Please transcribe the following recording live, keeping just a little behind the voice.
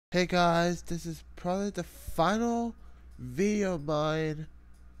Hey guys, this is probably the final video of mine.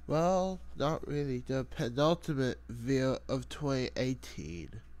 Well, not really, the penultimate video of 2018.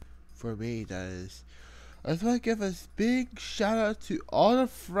 For me, that is. I just want to give a big shout out to all the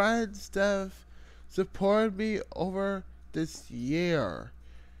friends that have supported me over this year.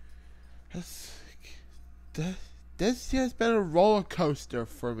 This, this year's been a roller coaster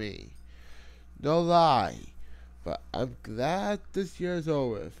for me. No lie. But I'm glad this year's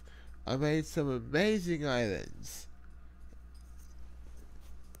over. I made some amazing islands.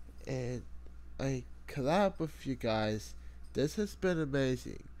 And I collab with you guys. This has been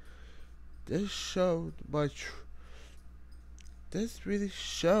amazing. This showed this really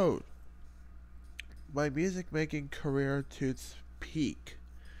showed my music making career to its peak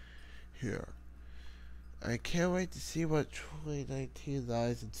here. I can't wait to see what 2019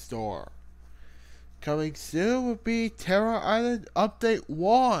 lies in store. Coming soon will be Terror Island Update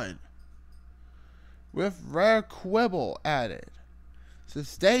 1 with Rare Quibble added. So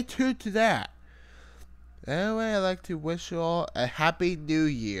stay tuned to that. Anyway, I'd like to wish you all a happy new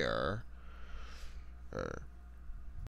year.